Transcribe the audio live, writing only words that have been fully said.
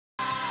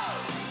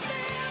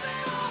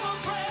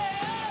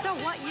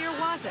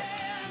it.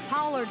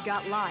 Pollard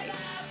got life.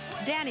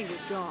 Danny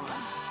was gone.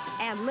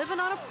 And Livin'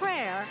 on a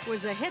Prayer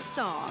was a hit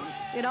song.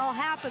 It all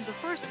happened the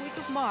first week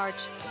of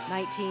March,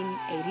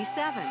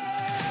 1987.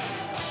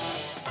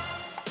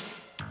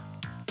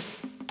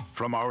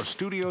 From our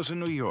studios in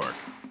New York,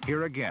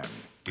 here again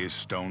is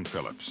Stone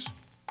Phillips.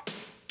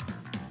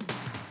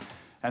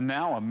 And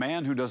now a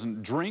man who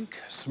doesn't drink,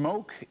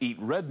 smoke, eat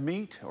red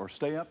meat, or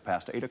stay up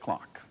past 8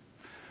 o'clock.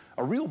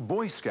 A real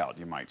Boy Scout,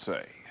 you might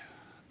say.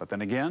 But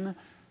then again,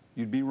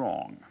 you'd be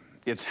wrong.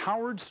 It's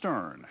Howard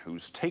Stern,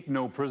 whose Take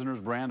No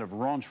Prisoners brand of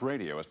raunch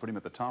radio has put him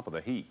at the top of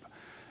the heap.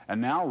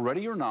 And now,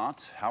 ready or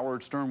not,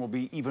 Howard Stern will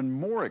be even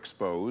more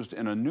exposed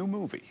in a new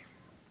movie.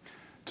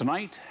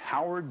 Tonight,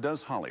 Howard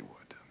Does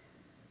Hollywood.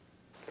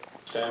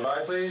 Stand by,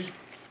 please.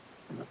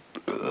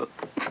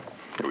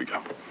 Here we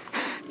go.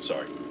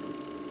 Sorry.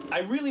 I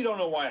really don't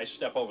know why I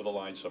step over the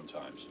line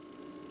sometimes.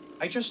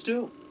 I just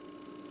do.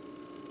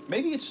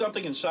 Maybe it's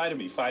something inside of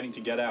me fighting to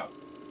get out.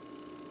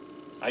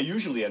 I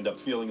usually end up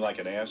feeling like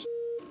an ass.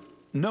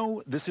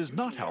 No, this is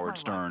not Howard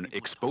Stern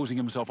exposing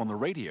himself on the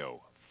radio,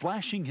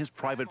 flashing his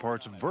private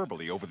parts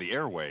verbally over the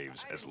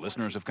airwaves, as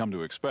listeners have come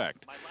to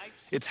expect.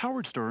 It's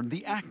Howard Stern,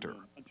 the actor,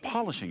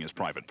 polishing his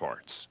private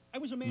parts.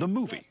 The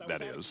movie,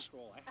 that is.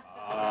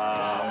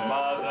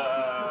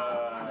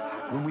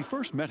 When we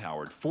first met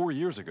Howard 4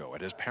 years ago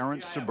at his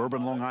parents'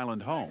 suburban Long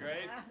Island home,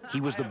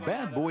 he was the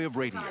bad boy of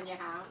radio.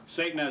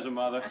 Satan has a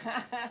mother.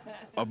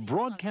 A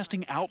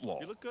broadcasting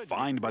outlaw,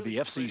 fined by the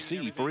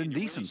FCC for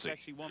indecency,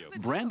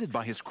 branded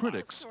by his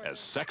critics as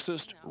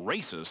sexist,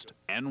 racist,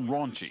 and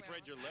raunchy,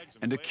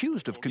 and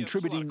accused of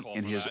contributing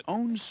in his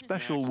own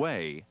special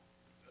way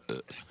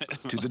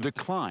to the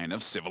decline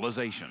of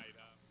civilization.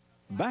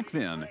 Back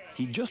then,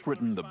 he'd just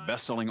written the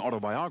best-selling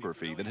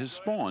autobiography that has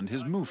spawned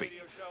his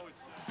movie.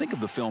 Think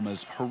of the film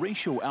as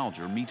Horatio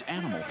Alger meets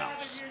Animal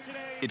House.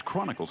 It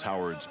chronicles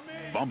Howard's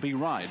bumpy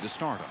ride to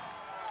stardom.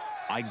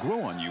 I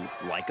grow on you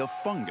like a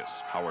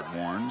fungus, Howard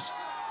warns,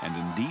 and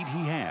indeed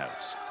he has.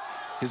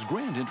 His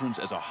grand entrance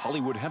as a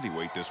Hollywood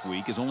heavyweight this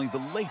week is only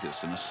the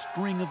latest in a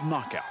string of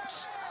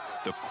knockouts,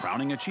 the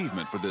crowning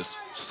achievement for this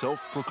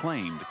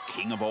self-proclaimed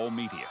king of all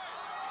media.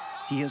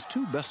 He has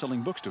 2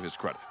 best-selling books to his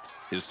credit.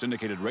 His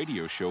syndicated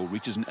radio show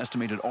reaches an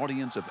estimated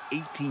audience of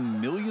 18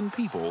 million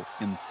people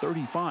in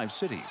 35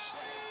 cities.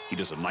 He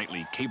does a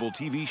nightly cable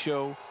TV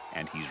show,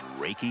 and he's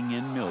raking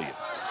in millions.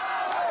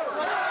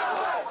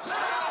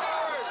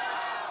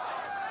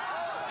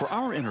 For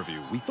our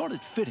interview, we thought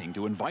it fitting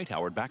to invite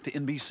Howard back to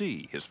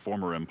NBC, his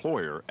former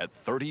employer, at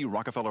 30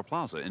 Rockefeller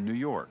Plaza in New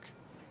York.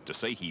 To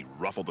say he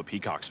ruffled the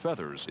peacock's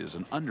feathers is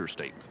an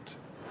understatement.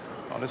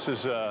 Well, this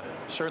is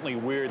certainly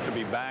weird to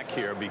be back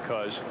here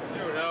because...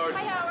 Hey, Howard.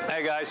 Hi, Howard.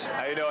 Hey, guys.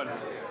 How you doing?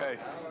 Hey.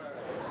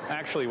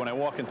 Actually, when I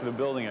walk into the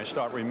building, I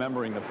start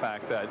remembering the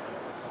fact that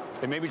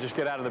they maybe just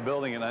get out of the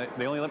building and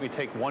they only let me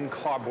take 1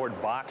 cardboard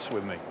box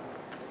with me.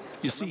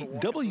 You see,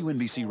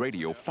 WNBC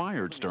Radio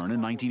fired Stern in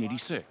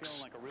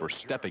 1986 for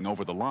stepping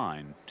over the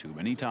line too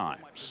many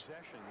times.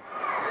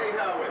 Hey,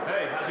 Howard.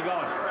 Hey, how's it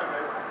going?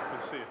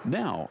 Good to see you.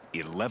 Now,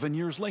 11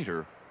 years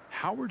later,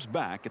 Howard's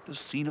back at the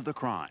scene of the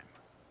crime,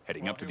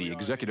 heading up to the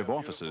executive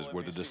offices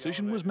where the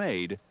decision was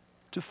made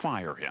to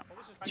fire him.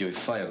 You're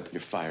fired.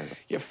 You're fired.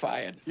 You're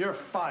fired. You're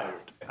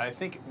fired. I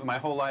think my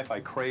whole life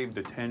I craved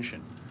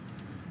attention.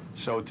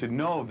 So to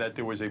know that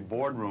there was a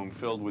boardroom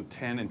filled with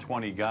 10 and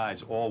 20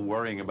 guys all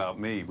worrying about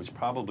me was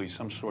probably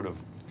some sort of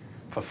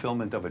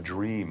fulfillment of a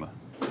dream.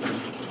 So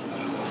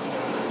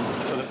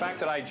the fact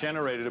that I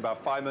generated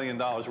about $5 million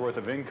worth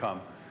of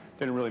income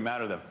didn't really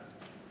matter to them.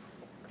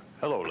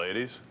 Hello,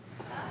 ladies.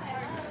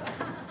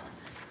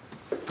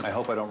 I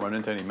hope I don't run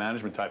into any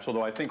management types,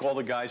 although I think all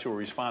the guys who were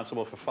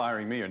responsible for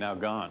firing me are now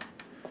gone,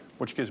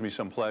 which gives me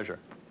some pleasure.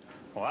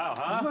 Wow,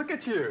 huh? Look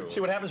at you. See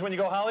what happens when you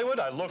go Hollywood?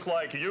 I look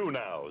like you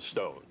now,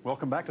 Stone.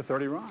 Welcome back to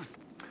 30 Rock.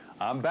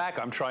 I'm back.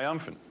 I'm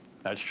triumphant.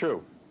 That's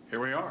true. Here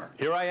we are.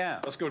 Here I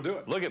am. Let's go do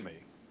it. Look at me.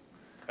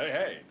 Hey,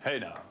 hey. Hey,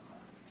 now.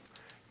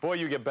 Boy,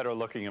 you get better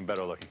looking and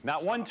better looking.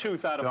 Not one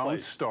tooth out of Don't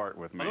place. start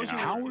with me. Now.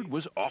 Howard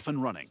was off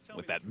and running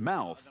with that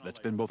mouth that's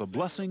been both a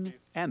blessing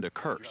and a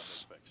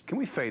curse. Can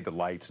we fade the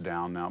lights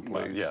down now, please?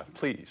 Well, yeah,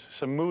 please.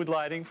 Some mood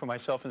lighting for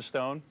myself and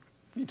Stone.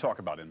 You talk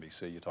about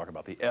NBC, you talk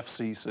about the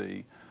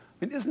FCC.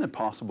 I mean, isn't it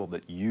possible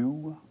that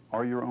you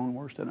are your own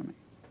worst enemy?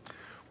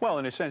 Well,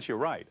 in a sense, you're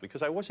right,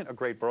 because I wasn't a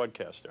great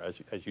broadcaster,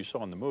 as you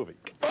saw in the movie.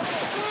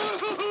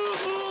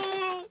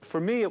 For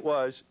me, it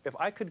was, if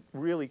I could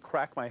really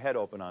crack my head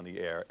open on the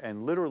air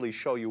and literally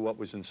show you what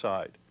was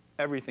inside,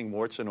 everything,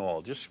 warts and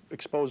all, just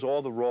expose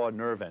all the raw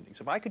nerve endings.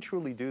 If I could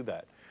truly do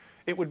that,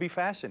 it would be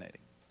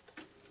fascinating.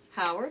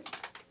 Howard?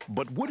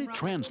 But would it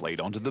translate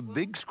onto the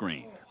big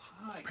screen?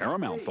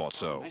 Paramount thought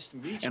so.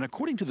 And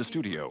according to the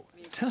studio,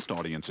 test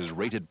audiences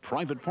rated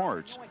Private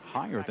Parts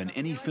higher than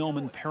any film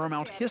in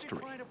Paramount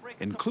history,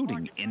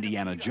 including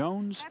Indiana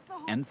Jones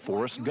and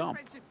Forrest Gump.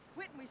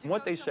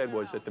 What they said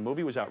was that the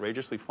movie was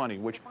outrageously funny,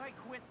 which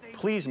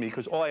pleased me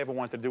because all I ever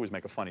wanted to do was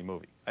make a funny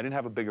movie. I didn't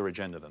have a bigger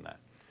agenda than that.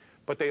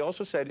 But they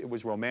also said it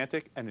was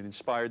romantic and it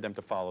inspired them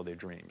to follow their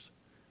dreams.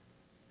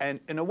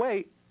 And in a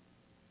way,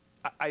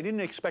 I didn't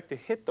expect to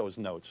hit those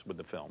notes with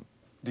the film.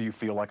 Do you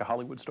feel like a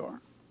Hollywood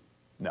star?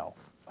 No,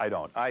 I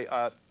don't.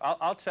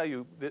 I'll tell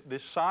you,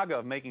 this saga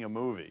of making a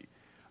movie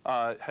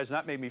has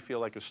not made me feel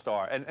like a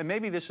star. And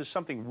maybe this is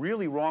something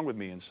really wrong with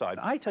me inside.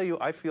 I tell you,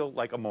 I feel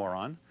like a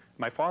moron.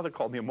 My father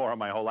called me a moron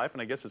my whole life,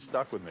 and I guess it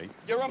stuck with me.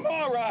 You're a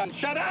moron!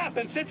 Shut up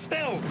and sit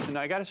still! And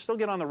I got to still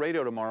get on the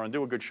radio tomorrow and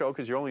do a good show,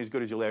 because you're only as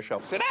good as your last show.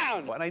 Sit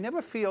down! And I never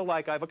feel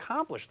like I've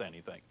accomplished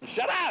anything.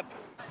 Shut up!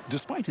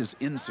 Despite his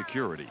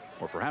insecurity,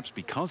 or perhaps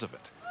because of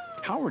it,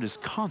 Howard is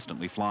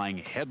constantly flying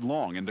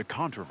headlong into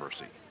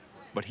controversy.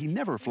 But he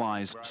never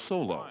flies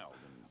solo.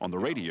 On the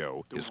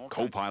radio, his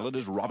co-pilot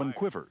is Robin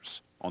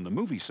Quivers. On the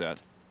movie set,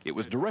 it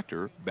was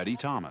director Betty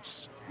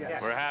Thomas.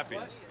 We're happy.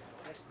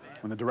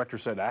 When the director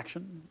said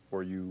action,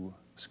 were you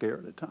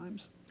scared at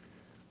times?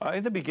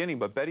 In the beginning,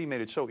 but Betty made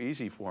it so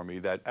easy for me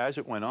that as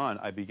it went on,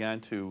 I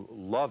began to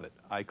love it.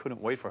 I couldn't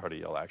wait for her to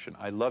yell action.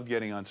 I loved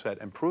getting on set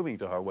and proving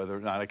to her whether or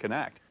not I can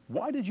act.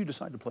 Why did you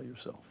decide to play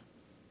yourself?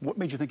 What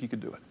made you think you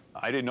could do it?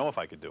 I didn't know if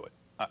I could do it.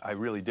 I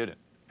really didn't.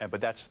 But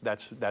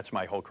that's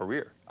my whole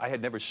career. I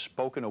had never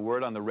spoken a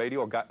word on the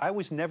radio. I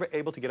was never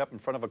able to get up in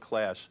front of a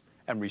class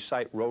and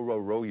recite "Row, row,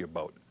 row your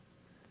boat."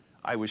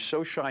 I was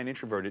so shy and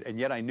introverted, and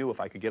yet I knew if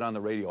I could get on the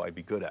radio, I'd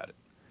be good at it.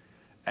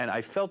 And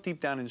I felt deep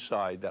down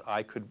inside that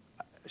I could,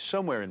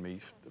 somewhere in me,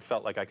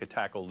 felt like I could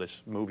tackle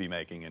this movie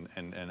making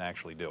and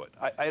actually do it.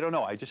 I don't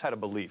know, I just had a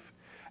belief.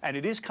 And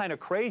it is kind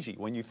of crazy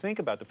when you think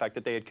about the fact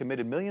that they had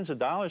committed millions of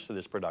dollars to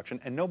this production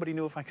and nobody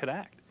knew if I could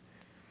act.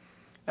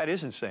 That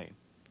is insane,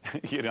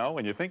 you know,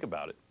 when you think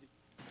about it.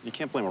 You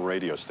can't blame a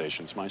radio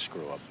station, it's my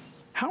screw-up.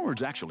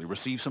 Howard's actually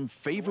received some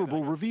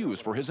favorable reviews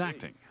for his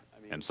acting,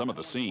 and some of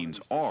the scenes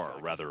are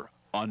rather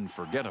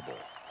unforgettable,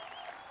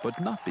 but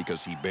not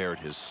because he bared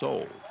his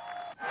soul.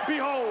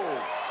 Behold!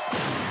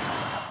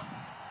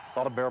 A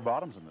lot of bare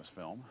bottoms in this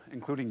film,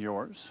 including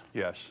yours.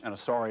 Yes. And a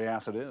sorry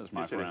ass it is,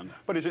 my Yes, it friend. is.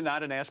 But is it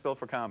not an ass bill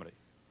for comedy?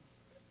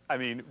 I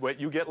mean,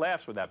 you get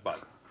laughs with that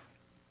butt.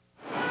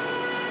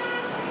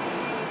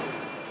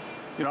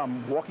 You know,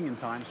 I'm walking in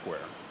Times Square.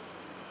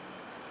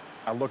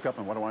 I look up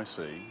and what do I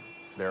see?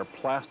 They're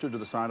plastered to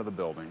the side of the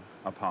building,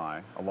 up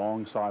high,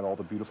 alongside all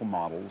the beautiful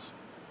models.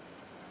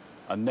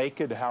 A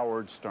naked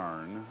Howard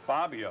Stern.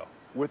 Fabio.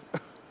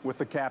 With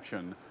the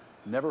caption,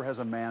 "Never has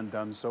a man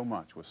done so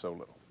much with so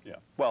little." Yeah.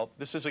 Well,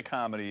 this is a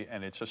comedy,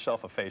 and it's a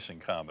self-effacing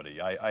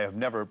comedy. I have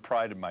never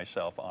prided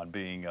myself on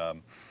being a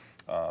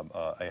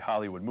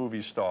Hollywood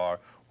movie star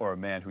or a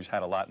man who's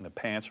had a lot in the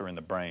pants or in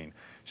the brain.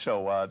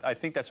 So I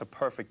think that's a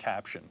perfect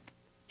caption.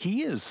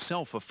 He is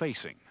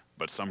self-effacing,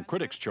 but some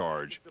critics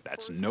charge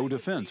that's no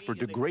defense for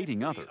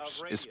degrading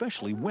others,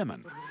 especially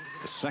women.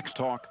 The sex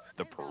talk,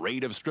 the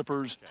parade of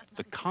strippers,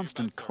 the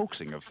constant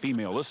coaxing of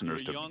female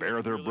listeners to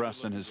bare their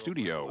breasts in his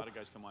studio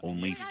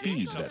only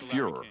feeds that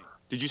furor.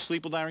 Did you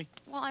sleep with Larry?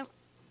 Well,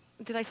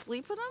 did I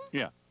sleep with him?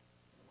 Yeah.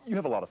 You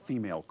have a lot of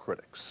female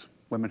critics,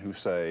 women who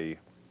say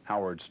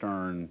Howard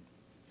Stern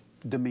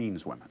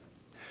demeans women.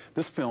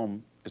 This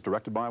film is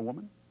directed by a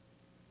woman.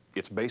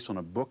 It's based on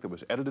a book that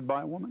was edited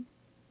by a woman.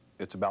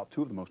 It's about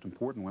two of the most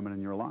important women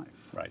in your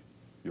life. Right.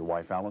 Your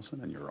wife,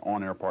 Allison, and your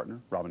on-air partner,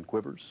 Robin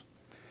Quivers.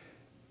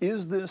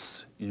 Is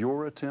this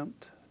your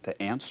attempt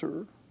to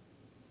answer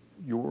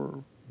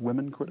your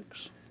women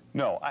critics?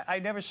 No, I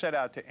never set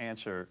out to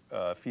answer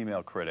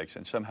female critics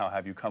and somehow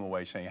have you come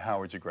away saying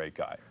Howard's a great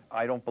guy.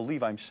 I don't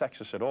believe I'm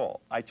sexist at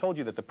all. I told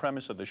you that the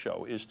premise of the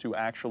show is to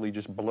actually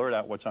just blurt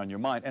out what's on your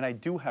mind, and I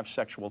do have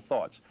sexual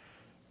thoughts.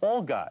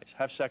 All guys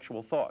have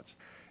sexual thoughts.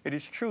 It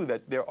is true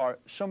that there are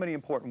so many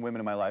important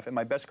women in my life, and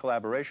my best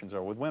collaborations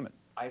are with women.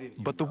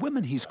 But the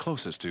women he's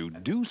closest to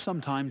do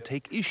sometimes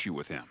take issue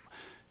with him,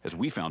 as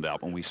we found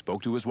out when we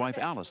spoke to his wife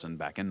Allison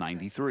back in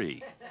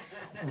 '93.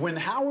 When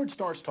Howard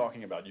starts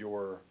talking about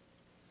your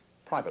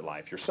private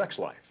life, your sex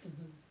life,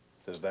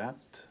 does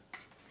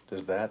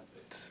that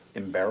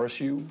embarrass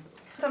you?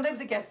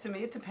 Sometimes it gets to me,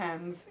 it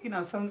depends. You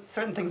know,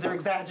 certain things are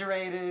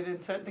exaggerated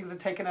and certain things are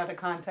taken out of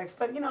context,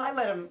 but you know, I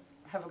let him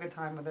have a good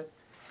time with it.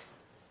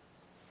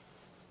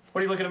 What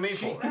are you looking at me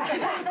for?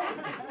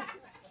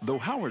 Though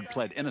Howard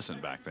pled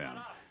innocent back then,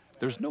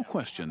 there's no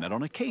question that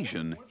on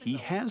occasion he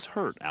has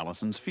hurt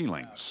Allison's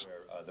feelings.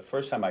 The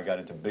first time I got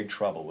into big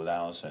trouble with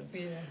Allison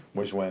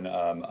was when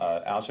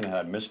Allison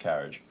had a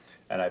miscarriage,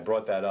 and I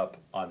brought that up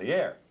on the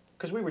air.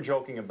 Because we were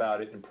joking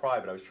about it in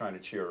private. I was trying to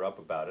cheer her up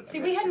about it.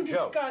 See, we hadn't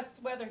discussed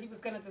whether he was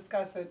going to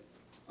discuss it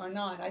or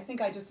not. I think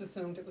I just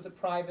assumed it was a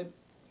private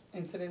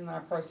incident in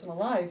our personal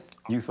life.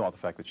 You thought the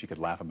fact that she could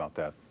laugh about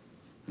that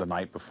the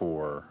night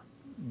before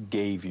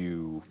gave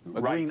you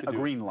a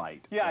green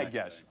light. Yeah, I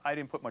guess. I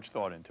didn't put much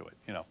thought into it.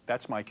 You know,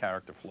 that's my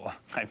character flaw.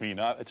 I mean,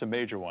 it's a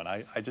major one.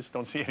 I just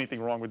don't see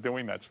anything wrong with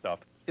doing that stuff.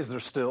 Is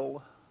there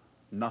still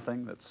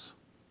nothing that's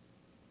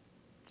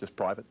just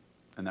private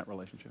in that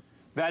relationship?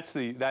 That's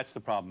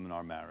the problem in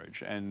our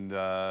marriage, and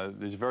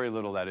there's very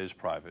little that is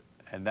private,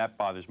 and that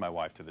bothers my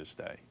wife to this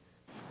day.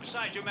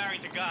 Besides, you're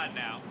married to God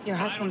now. Your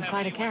husband's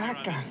quite a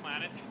character.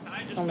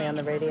 Only on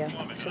the radio,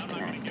 just an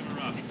actor.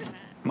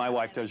 My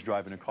wife does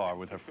drive in a car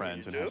with her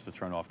friends and has to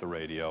turn off the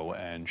radio,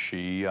 and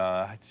she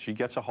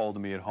gets a hold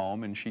of me at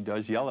home, and she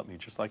does yell at me,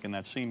 just like in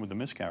that scene with the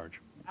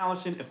miscarriage.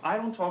 Allison, if I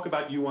don't talk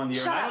about you on the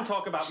air, and I don't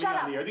talk about me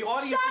on the air, the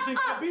audience isn't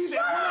going to be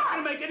there. We're not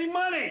going to make any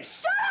money.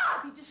 Shut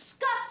up! You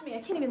disgust me.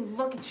 I can't even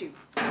look at you,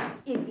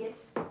 idiot.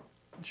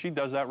 She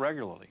does that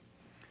regularly,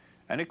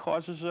 and it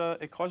causes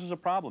a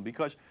problem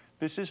because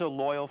this is a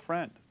loyal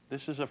friend.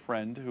 This is a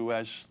friend who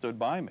has stood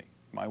by me.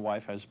 My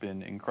wife has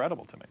been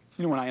incredible to me.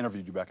 You know, when I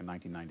interviewed you back in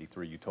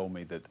 1993, you told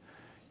me that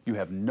you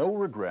have no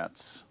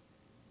regrets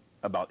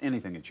about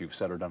anything that you've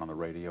said or done on the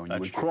radio, and you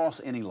would cross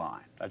any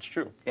line. That's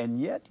true.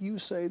 And yet you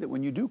say that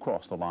when you do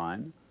cross the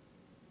line,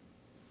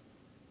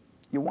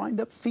 you wind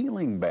up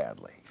feeling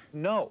badly.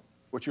 No.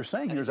 What you're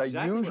saying here is I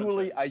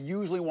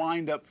usually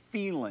wind up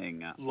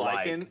feeling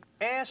like an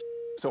ass.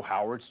 So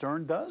Howard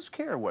Stern does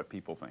care what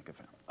people think of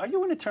him. Are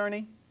you an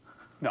attorney?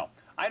 No.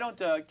 I don't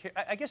care.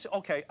 I guess,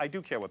 okay, I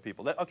do care what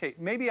people... okay,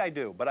 maybe I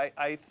do, but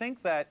I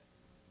think that...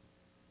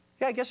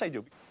 Yeah, I guess I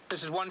do.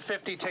 This is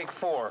 150, take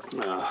 4.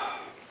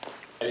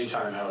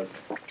 Anytime, Howard.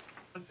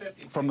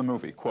 From the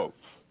movie, quote,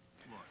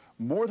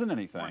 more than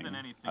anything,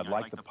 I'd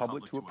like the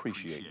public to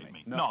appreciate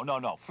me.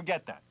 No,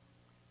 forget that.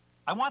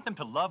 I want them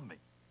to love me.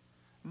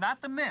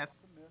 Not the myth,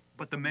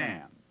 but the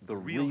man. The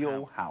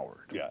real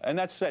Howard. Yeah, and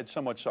that's said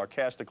somewhat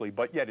sarcastically,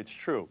 but yet it's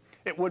true.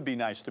 It would be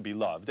nice to be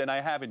loved, and I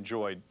have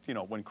enjoyed, you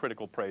know, when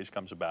critical praise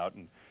comes about,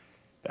 and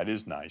that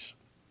is nice.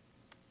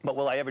 But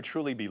will I ever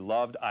truly be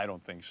loved? I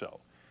don't think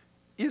so.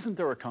 Isn't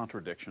there a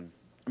contradiction?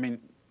 I mean,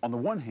 on the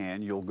one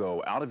hand, you'll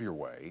go out of your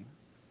way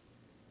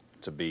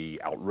to be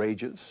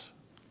outrageous,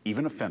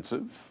 even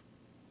offensive,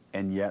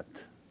 and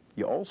yet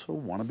you also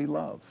want to be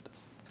loved.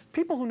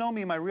 People who know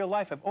me in my real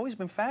life have always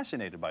been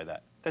fascinated by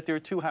that there are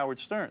two Howard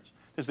Sterns.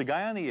 There's the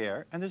guy on the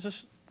air, and there's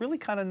this really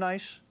kind of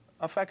nice,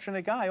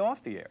 affectionate guy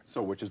off the air.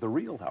 So which is the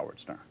real Howard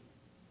Stern?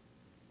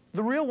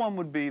 The real one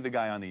would be the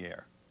guy on the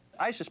air.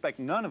 I suspect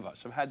none of us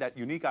have had that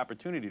unique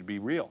opportunity to be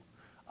real.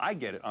 I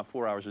get it on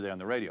 4 hours a day on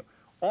the radio.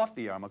 Off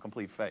the air, I'm a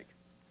complete fake.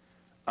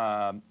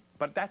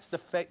 But that's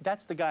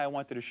the guy I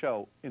wanted to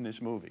show in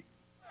this movie.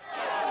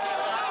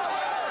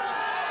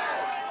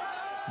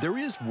 There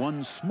is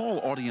one small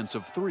audience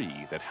of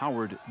 3 that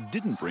Howard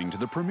didn't bring to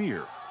the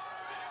premiere.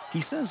 He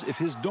says if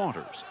his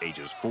daughters,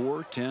 ages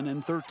 4, 10,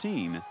 and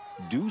 13,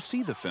 do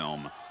see the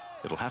film,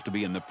 it'll have to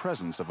be in the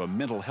presence of a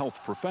mental health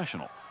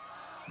professional,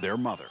 their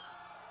mother.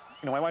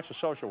 You know, my wife's a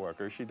social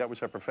worker. That was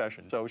her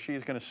profession. So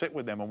she's going to sit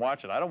with them and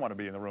watch it. I don't want to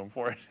be in the room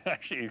for it.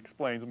 She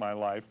explains my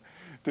life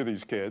to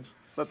these kids.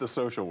 Let the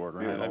social worker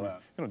handle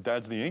that. You know,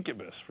 Dad's the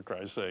incubus, for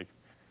Christ's sake.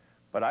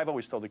 But I've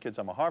always told the kids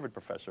I'm a Harvard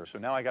professor, so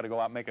now I got to go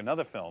out and make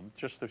another film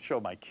just to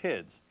show my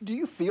kids. Do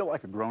you feel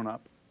like a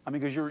grown-up? I mean,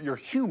 because your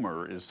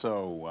humor is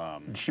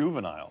so...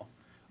 juvenile.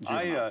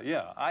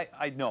 Yeah,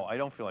 no, I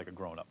don't feel like a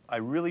grown-up. I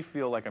really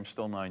feel like I'm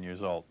still 9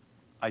 years old.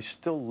 I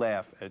still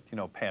laugh at, you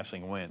know,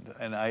 passing wind,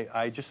 and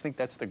I just think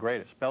that's the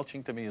greatest.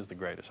 Belching to me is the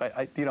greatest.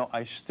 You know,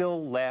 I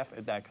still laugh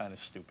at that kind of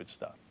stupid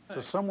stuff.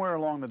 So somewhere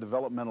along the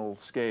developmental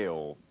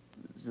scale,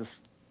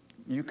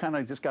 you kind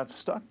of just got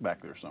stuck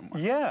back there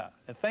somewhere. Yeah,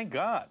 and thank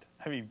God.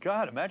 I mean,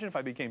 God, imagine if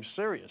I became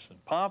serious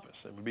and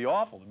pompous. It would be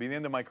awful. It would be the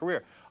end of my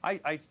career.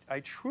 I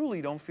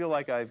truly don't feel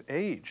like I've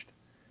aged.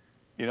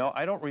 You know,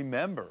 I don't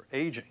remember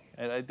aging.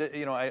 And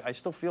you know, I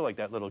still feel like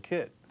that little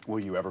kid. Will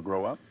you ever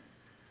grow up?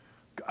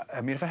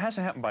 I mean, if it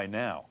hasn't happened by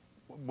now,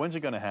 when's it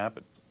going to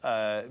happen?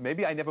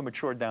 Maybe I never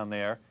matured down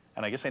there,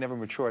 and I guess I never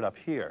matured up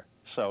here.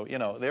 So, you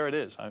know, there it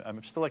is.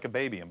 I'm still like a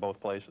baby in both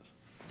places.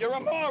 You're a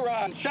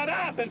moron! Shut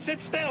up and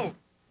sit still!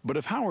 But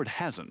if Howard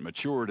hasn't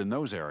matured in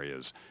those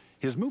areas,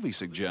 his movie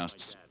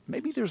suggests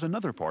maybe there's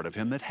another part of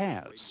him that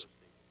has.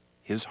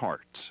 His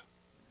heart.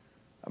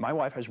 My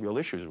wife has real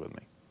issues with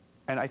me.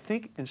 And I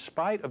think in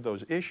spite of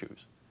those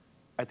issues,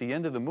 at the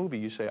end of the movie,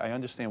 you say, I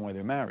understand why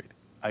they're married.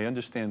 I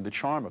understand the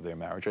charm of their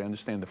marriage. I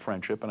understand the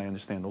friendship, and I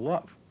understand the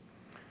love.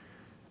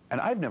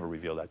 And I've never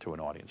revealed that to an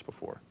audience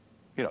before.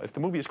 You know, if the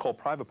movie is called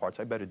Private Parts,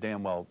 I better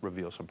damn well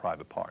reveal some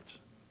private parts.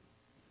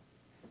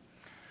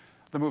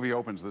 The movie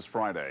opens this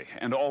Friday,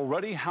 and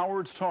already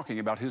Howard's talking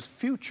about his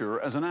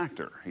future as an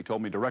actor. He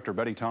told me director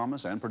Betty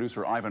Thomas and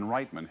producer Ivan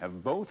Reitman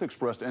have both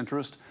expressed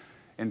interest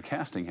in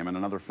casting him in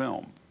another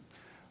film.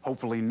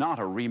 Hopefully not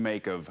a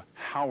remake of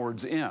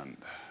Howard's End.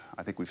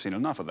 I think we've seen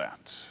enough of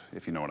that,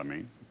 if you know what I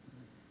mean.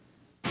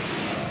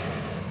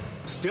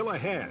 Still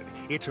ahead,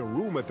 it's a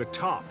room at the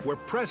top where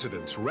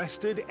presidents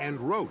rested and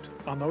wrote.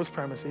 On those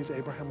premises,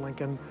 Abraham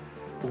Lincoln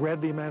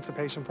read the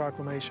Emancipation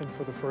Proclamation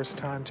for the first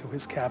time to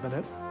his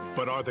cabinet.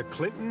 But are the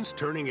Clintons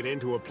turning it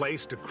into a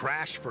place to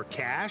crash for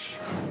cash?